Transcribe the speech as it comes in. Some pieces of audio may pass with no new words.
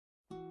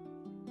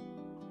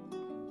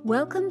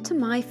Welcome to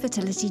My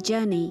Fertility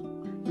Journey,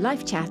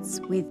 Life Chats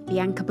with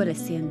Bianca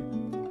Bolissian.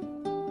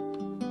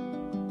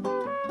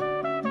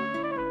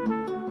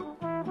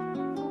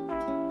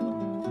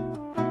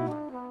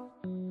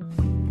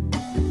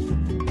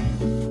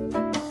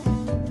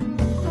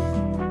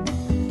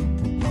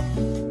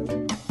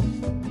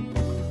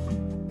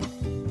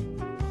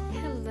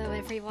 Hello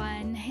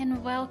everyone,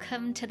 and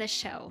welcome to the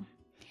show.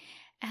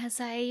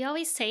 As I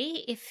always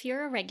say, if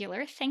you're a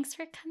regular, thanks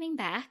for coming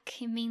back.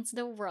 It means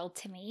the world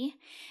to me.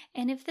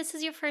 And if this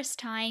is your first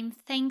time,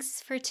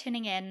 thanks for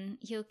tuning in.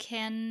 You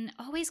can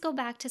always go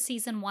back to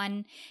Season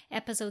 1,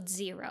 Episode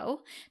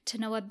 0 to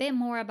know a bit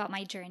more about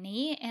my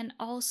journey, and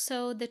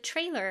also the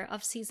trailer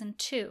of Season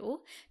 2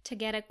 to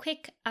get a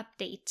quick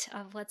update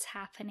of what's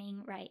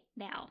happening right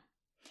now.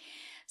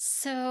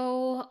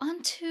 So,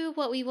 on to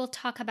what we will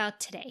talk about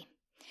today.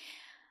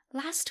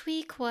 Last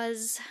week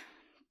was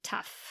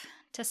tough,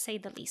 to say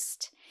the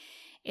least.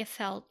 It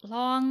felt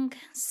long,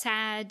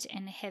 sad,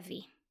 and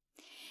heavy.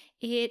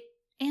 It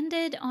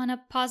ended on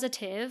a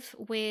positive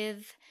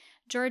with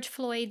George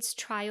Floyd's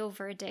trial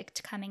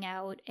verdict coming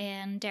out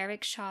and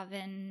Derek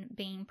Chauvin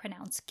being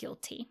pronounced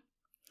guilty.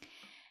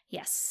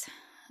 Yes,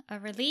 a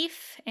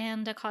relief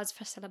and a cause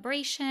for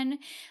celebration,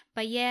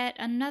 but yet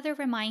another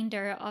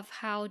reminder of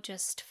how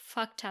just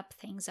fucked up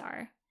things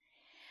are.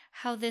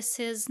 How this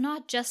is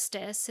not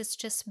justice, it's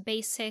just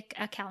basic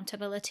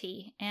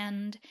accountability,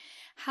 and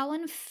how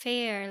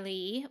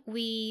unfairly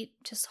we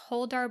just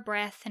hold our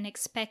breath and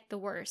expect the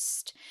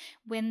worst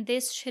when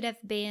this should have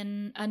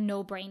been a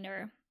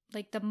no-brainer,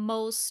 like the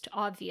most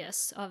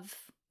obvious of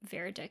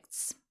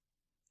verdicts.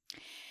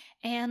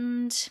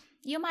 And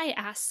you might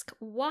ask,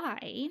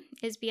 why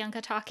is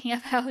Bianca talking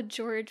about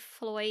George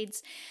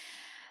Floyd's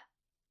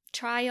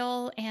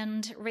trial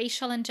and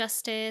racial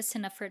injustice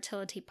in a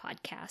fertility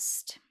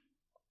podcast?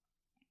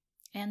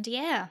 And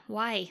yeah,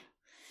 why?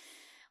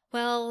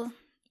 Well,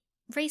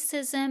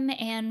 racism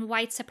and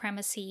white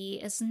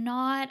supremacy is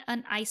not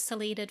an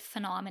isolated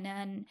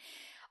phenomenon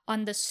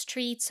on the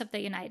streets of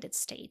the United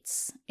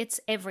States.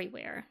 It's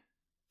everywhere,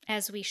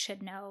 as we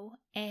should know,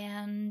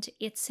 and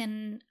it's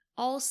in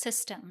all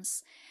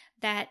systems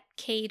that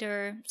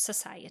cater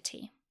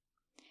society.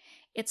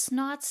 It's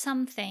not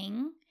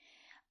something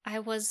I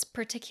was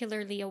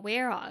particularly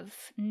aware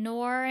of,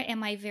 nor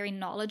am I very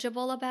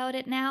knowledgeable about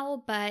it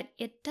now, but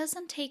it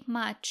doesn't take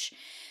much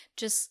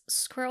just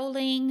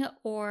scrolling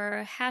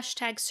or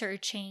hashtag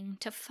searching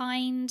to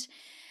find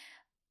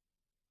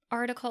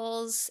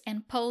articles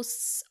and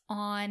posts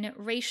on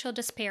racial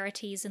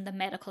disparities in the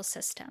medical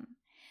system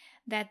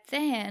that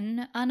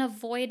then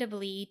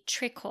unavoidably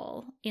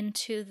trickle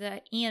into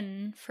the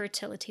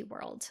infertility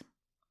world.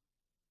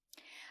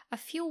 A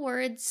few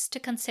words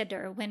to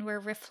consider when we're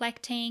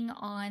reflecting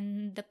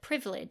on the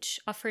privilege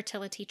of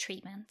fertility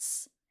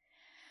treatments: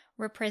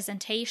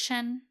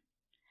 representation,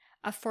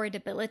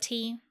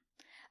 affordability,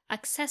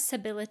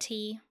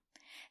 accessibility,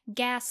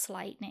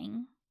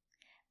 gaslighting,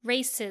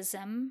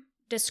 racism,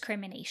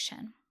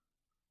 discrimination.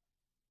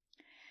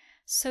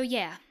 So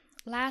yeah,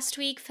 last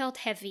week felt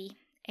heavy,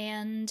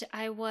 and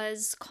I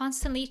was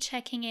constantly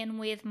checking in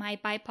with my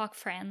BIPOC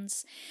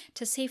friends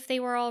to see if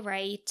they were all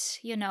right,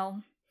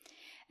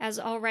 as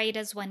all right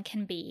as one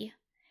can be.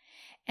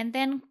 And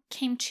then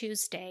came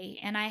Tuesday,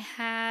 and I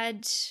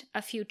had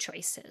a few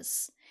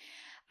choices.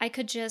 I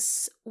could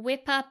just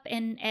whip up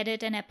and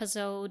edit an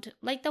episode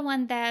like the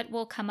one that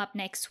will come up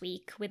next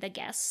week with a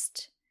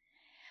guest.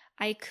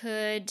 I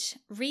could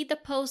read the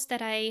post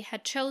that I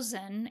had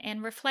chosen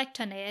and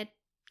reflect on it,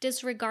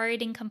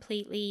 disregarding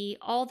completely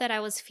all that I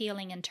was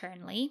feeling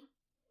internally.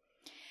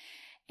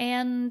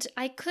 And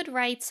I could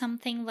write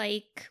something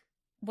like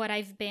what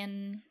I've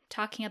been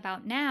talking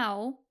about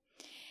now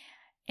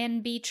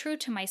and be true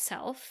to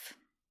myself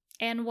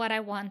and what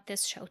I want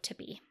this show to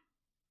be.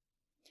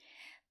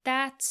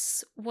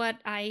 That's what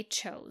I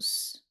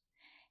chose.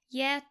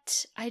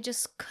 Yet, I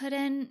just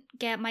couldn't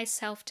get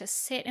myself to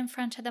sit in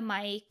front of the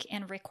mic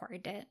and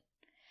record it.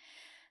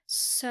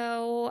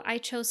 So I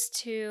chose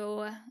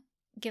to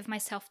give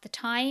myself the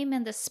time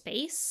and the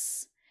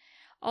space,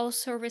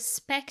 also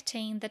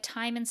respecting the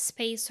time and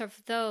space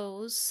of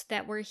those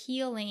that were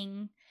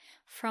healing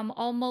from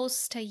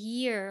almost a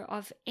year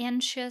of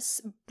anxious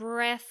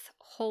breath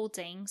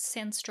holding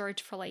since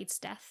George Floyd's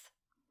death.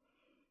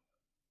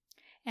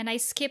 And I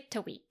skipped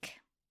a week,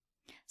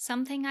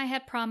 something I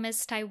had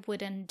promised I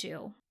wouldn't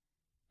do.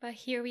 But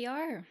here we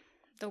are,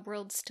 the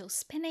world's still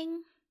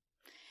spinning,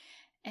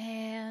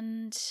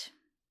 and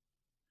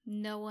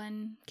no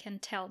one can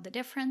tell the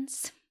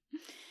difference.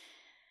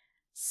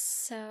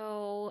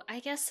 So I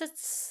guess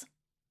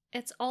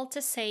it's all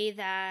to say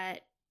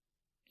that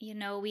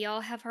we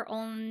all have our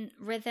own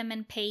rhythm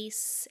and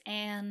pace,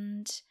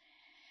 and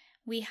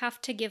we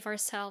have to give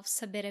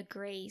ourselves a bit of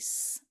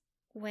grace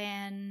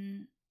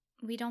when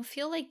we don't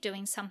feel like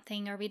doing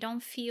something, or we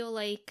don't feel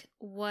like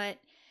what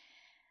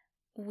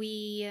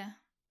we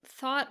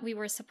thought we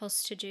were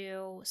supposed to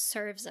do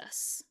serves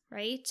us,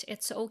 right?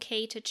 It's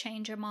okay to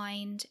change your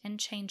mind and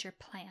change your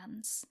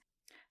plans.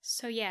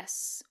 So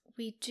yes,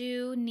 we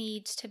do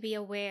need to be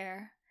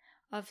aware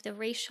of the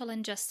racial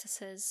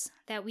injustices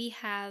that we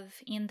have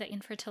in the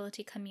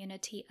infertility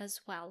community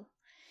as well,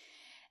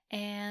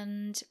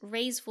 and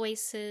raise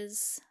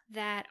voices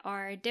that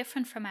are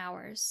different from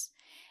ours,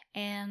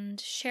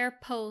 and share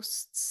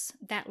posts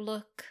that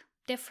look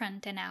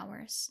different than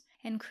ours,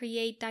 and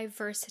create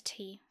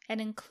diversity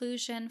and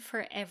inclusion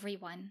for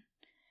everyone.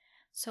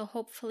 So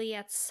hopefully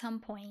at some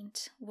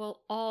point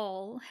we'll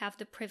all have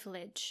the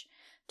privilege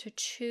to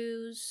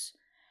choose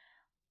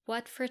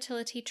what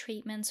fertility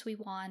treatments we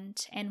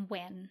want and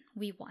when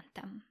we want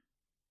them.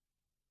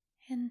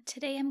 And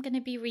today I'm going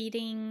to be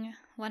reading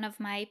one of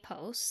my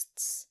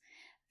posts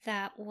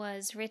that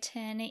was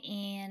written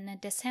in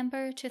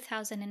December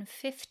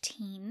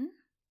 2015.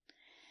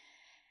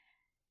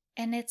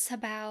 And it's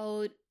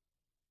about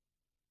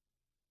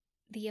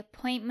the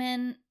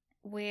appointment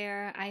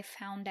where I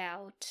found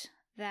out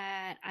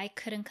that I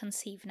couldn't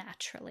conceive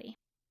naturally.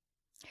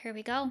 Here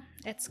we go.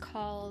 It's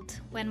called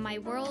When My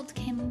World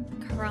Came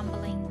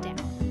Crumbling Down.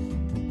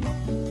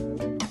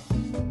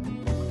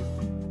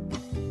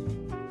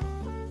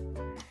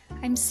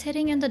 I'm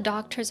sitting in the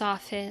doctor's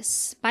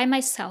office by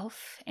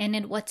myself, and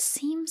in what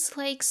seems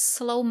like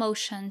slow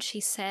motion, she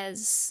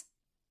says,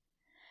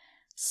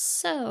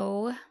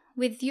 "So,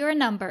 with your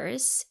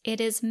numbers,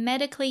 it is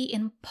medically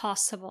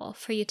impossible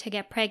for you to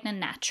get pregnant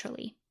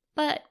naturally.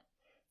 But,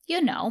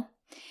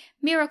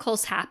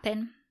 miracles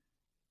happen."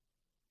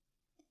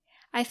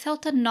 I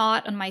felt a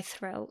knot on my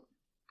throat.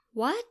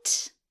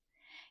 What?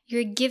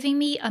 You're giving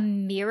me a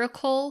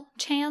miracle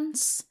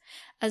chance?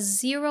 A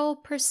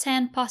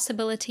 0%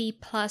 possibility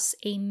plus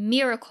a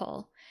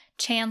miracle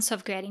chance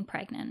of getting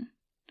pregnant?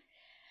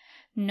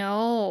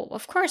 No,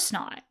 of course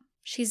not.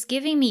 She's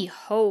giving me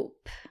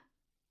hope.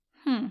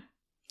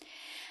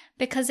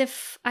 Because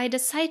if I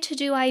decide to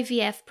do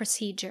IVF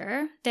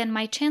procedure, then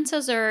my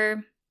chances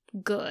are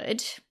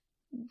good.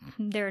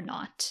 They're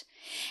not.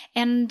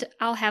 And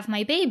I'll have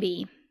my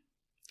baby.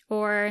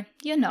 Or,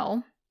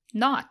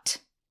 not.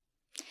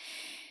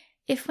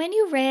 If when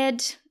you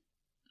read,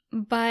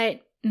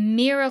 "But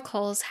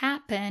miracles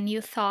happen," you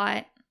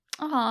thought,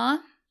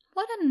 "Aw,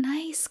 what a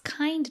nice,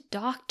 kind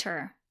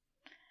doctor."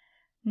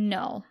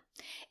 No,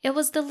 it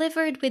was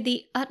delivered with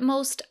the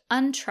utmost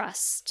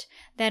untrust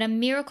that a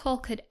miracle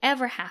could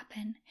ever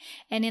happen,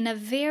 and in a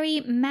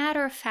very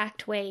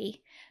matter-of-fact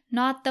way,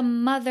 not the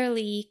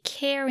motherly,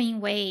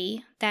 caring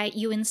way that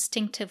you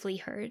instinctively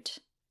heard.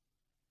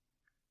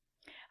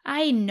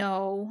 "I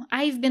know,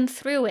 I've been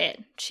through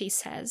it," she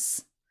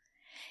says,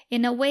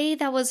 in a way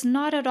that was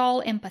not at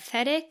all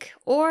empathetic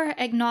or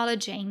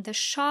acknowledging the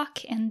shock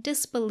and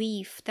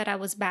disbelief that I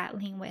was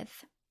battling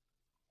with.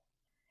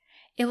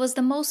 It was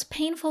the most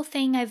painful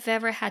thing I've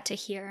ever had to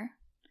hear.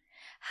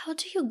 How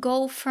do you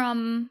go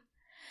from,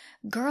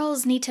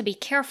 "Girls need to be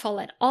careful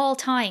at all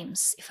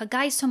times. If a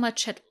guy so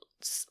much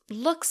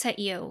looks at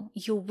you,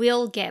 you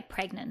will get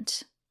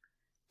pregnant,"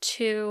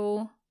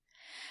 to,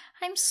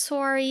 "I'm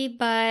sorry,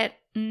 but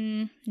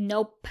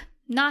nope,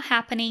 not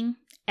happening,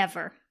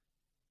 ever."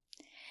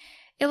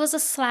 It was a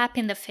slap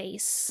in the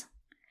face,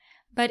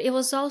 but it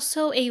was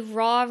also a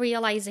raw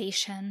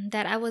realization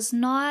that I was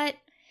not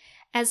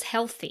as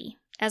healthy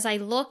as I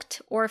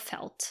looked or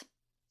felt.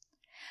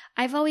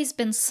 I've always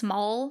been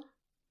small,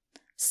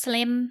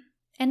 slim,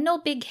 and no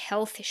big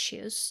health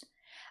issues.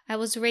 I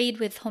was raised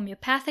with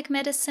homeopathic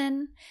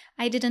medicine.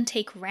 I didn't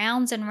take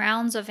rounds and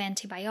rounds of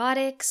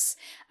antibiotics.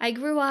 I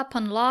grew up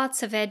on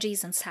lots of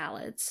veggies and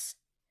salads.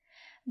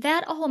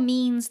 That all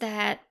means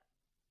that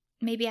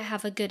maybe I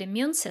have a good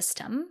immune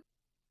system,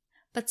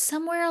 but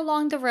somewhere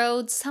along the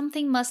road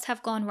something must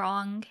have gone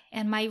wrong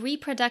and my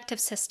reproductive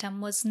system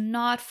was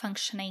not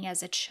functioning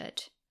as it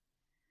should.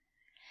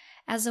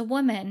 As a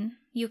woman,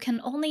 you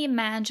can only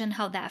imagine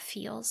how that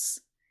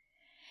feels.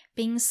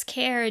 Being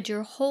scared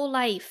your whole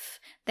life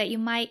that you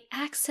might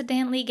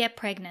accidentally get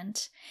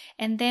pregnant,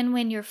 and then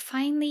when you're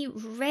finally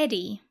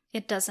ready,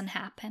 it doesn't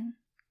happen.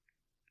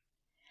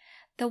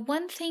 The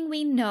one thing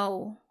we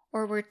know,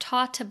 or we're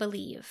taught to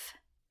believe,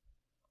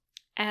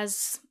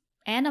 as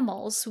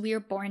animals, we are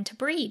born to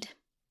breed.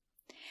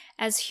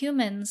 As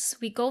humans,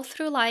 we go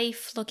through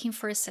life looking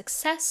for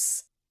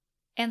success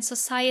and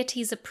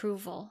society's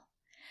approval.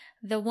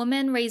 The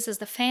woman raises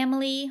the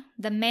family,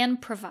 the man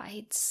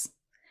provides.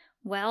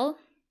 Well,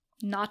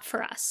 not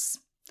for us.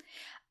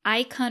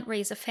 I can't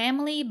raise a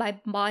family,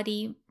 my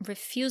body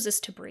refuses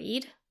to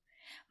breed.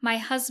 My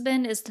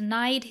husband is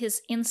denied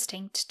his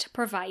instinct to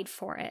provide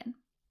for it.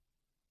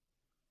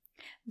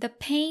 The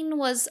pain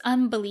was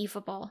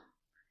unbelievable,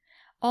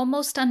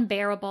 almost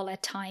unbearable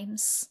at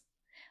times,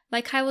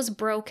 like I was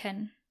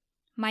broken,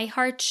 my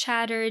heart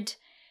shattered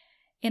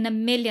in a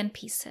million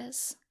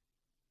pieces.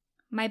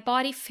 My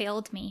body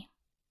failed me.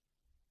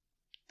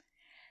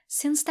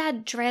 Since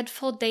that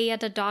dreadful day at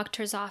the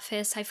doctor's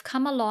office, I've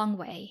come a long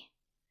way.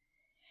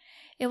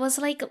 It was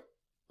like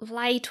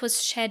light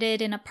was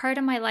shedded in a part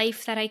of my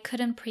life that I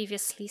couldn't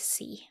previously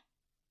see.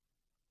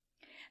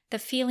 The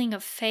feeling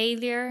of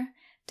failure,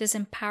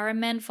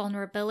 disempowerment,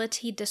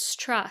 vulnerability,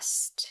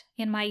 distrust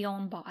in my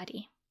own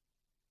body.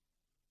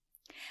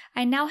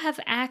 I now have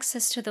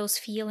access to those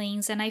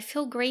feelings, and I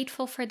feel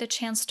grateful for the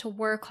chance to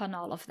work on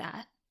all of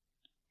that.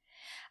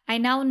 I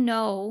now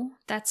know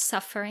that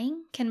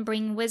suffering can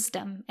bring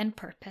wisdom and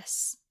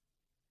purpose.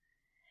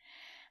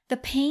 The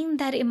pain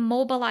that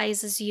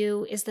immobilizes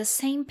you is the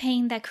same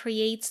pain that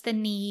creates the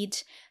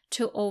need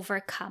to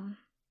overcome.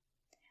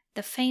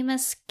 The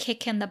famous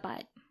kick in the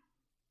butt.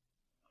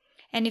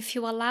 And if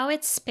you allow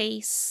it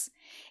space,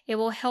 it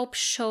will help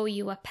show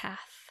you a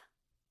path.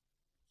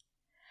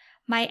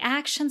 My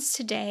actions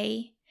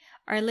today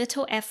are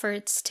little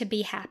efforts to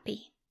be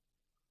happy.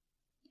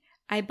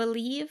 I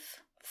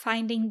believe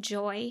finding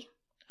joy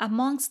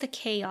amongst the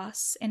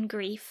chaos and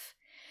grief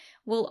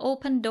will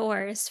open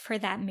doors for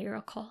that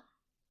miracle.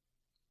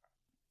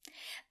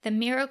 The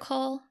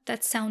miracle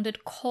that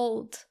sounded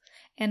cold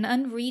and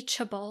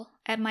unreachable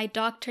at my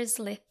doctor's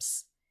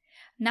lips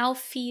now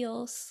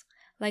feels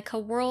like a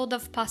world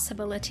of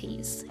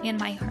possibilities in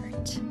my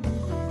heart.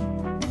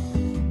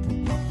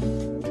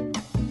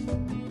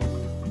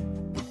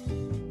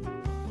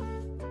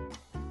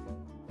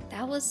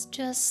 That was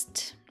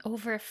just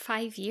over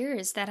 5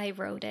 years that I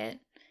wrote it,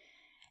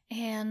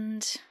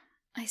 and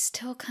I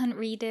still can't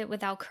read it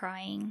without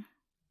crying.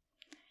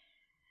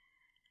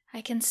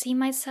 I can see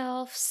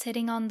myself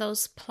sitting on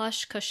those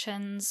plush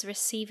cushions,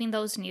 receiving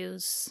those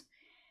news,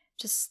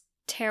 just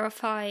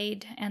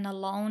terrified and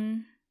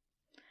alone.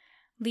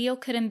 Leo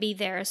couldn't be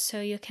there, so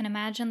you can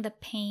imagine the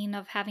pain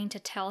of having to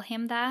tell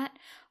him that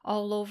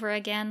all over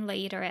again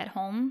later at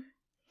home.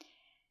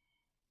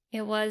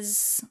 It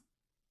was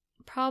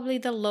probably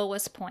the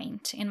lowest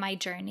point in my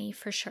journey,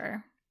 for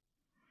sure.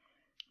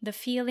 The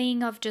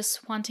feeling of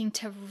just wanting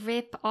to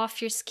rip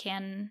off your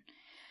skin,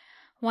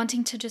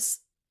 wanting to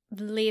just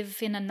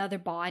live in another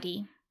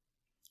body.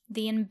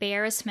 The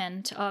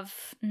embarrassment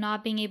of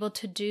not being able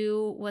to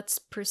do what's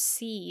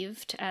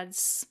perceived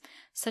as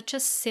such a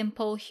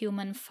simple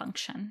human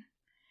function.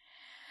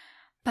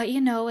 But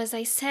as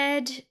I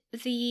said,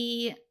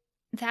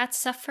 that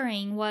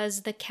suffering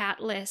was the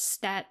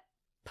catalyst that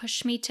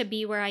pushed me to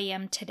be where I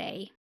am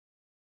today.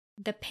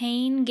 The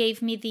pain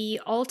gave me the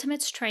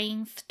ultimate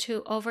strength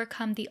to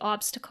overcome the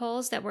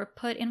obstacles that were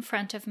put in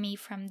front of me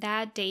from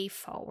that day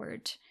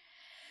forward.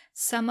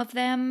 Some of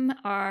them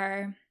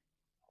are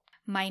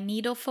my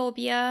needle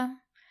phobia,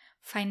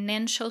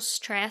 financial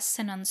stress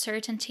and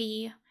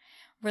uncertainty,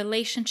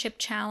 relationship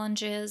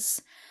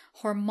challenges,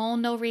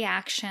 hormonal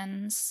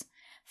reactions,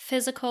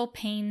 physical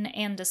pain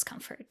and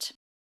discomfort.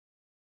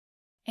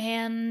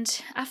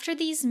 And after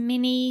these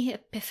mini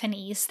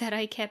epiphanies that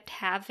I kept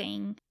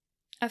having,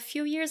 a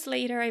few years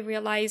later I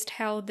realized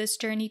how this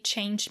journey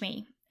changed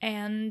me,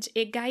 and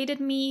it guided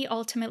me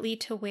ultimately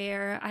to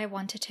where I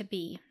wanted to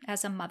be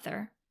as a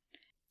mother.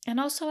 And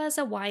also as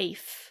a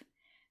wife,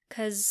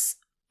 because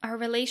our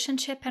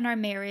relationship and our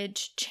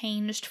marriage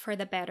changed for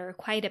the better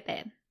quite a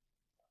bit.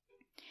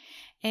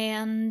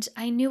 And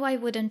I knew I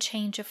wouldn't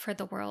change it for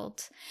the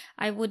world.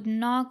 I would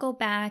not go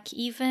back,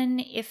 even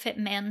if it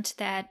meant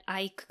that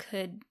I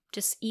could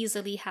just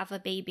easily have a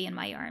baby in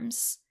my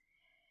arms.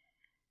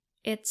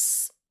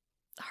 It's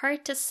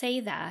hard to say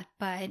that,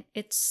 but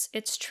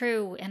it's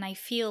true, and I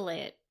feel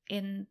it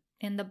in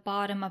the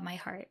bottom of my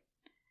heart.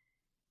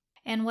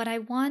 And what I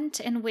want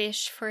and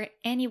wish for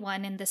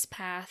anyone in this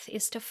path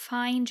is to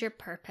find your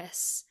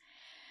purpose,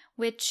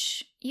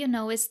 which,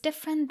 is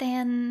different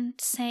than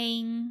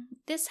saying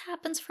this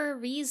happens for a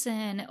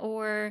reason,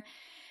 or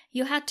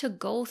you had to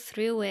go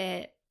through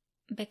it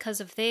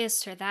because of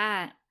this or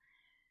that.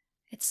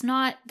 That's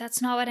not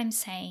what I'm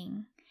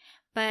saying.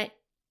 But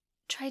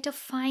try to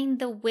find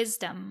the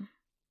wisdom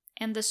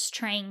and the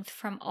strength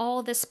from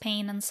all this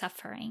pain and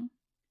suffering.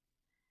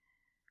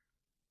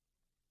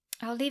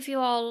 I'll leave you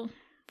all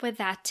with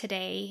that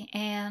today,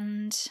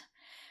 and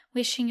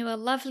wishing you a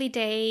lovely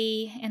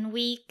day and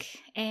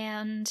week,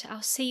 and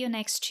I'll see you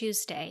next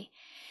Tuesday,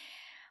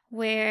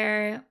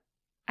 where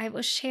I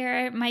will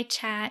share my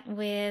chat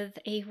with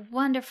a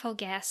wonderful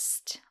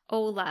guest,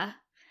 Ola,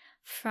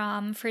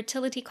 from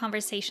Fertility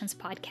Conversations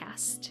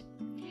podcast.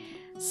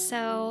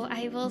 So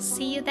I will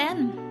see you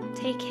then.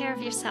 Take care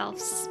of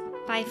yourselves.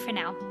 Bye for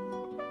now.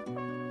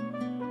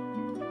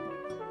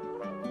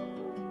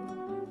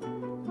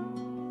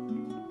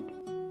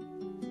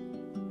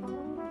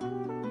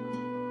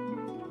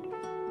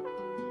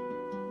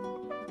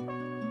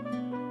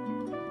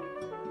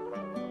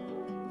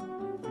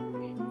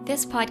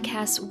 This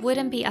podcast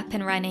wouldn't be up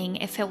and running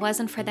if it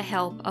wasn't for the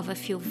help of a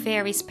few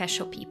very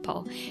special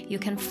people. You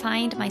can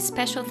find my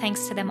special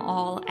thanks to them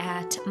all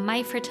at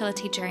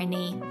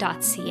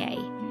myfertilityjourney.ca.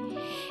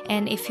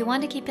 And if you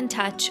want to keep in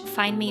touch,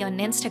 find me on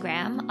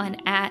Instagram on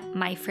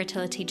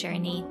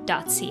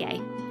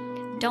 @myfertilityjourney.ca.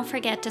 Don't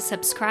forget to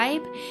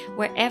subscribe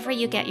wherever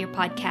you get your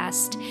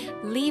podcast,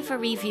 leave a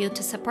review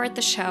to support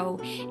the show,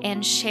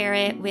 and share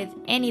it with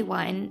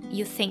anyone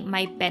you think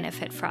might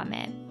benefit from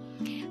it.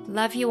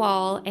 Love you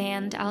all,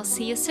 and I'll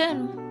see you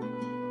soon.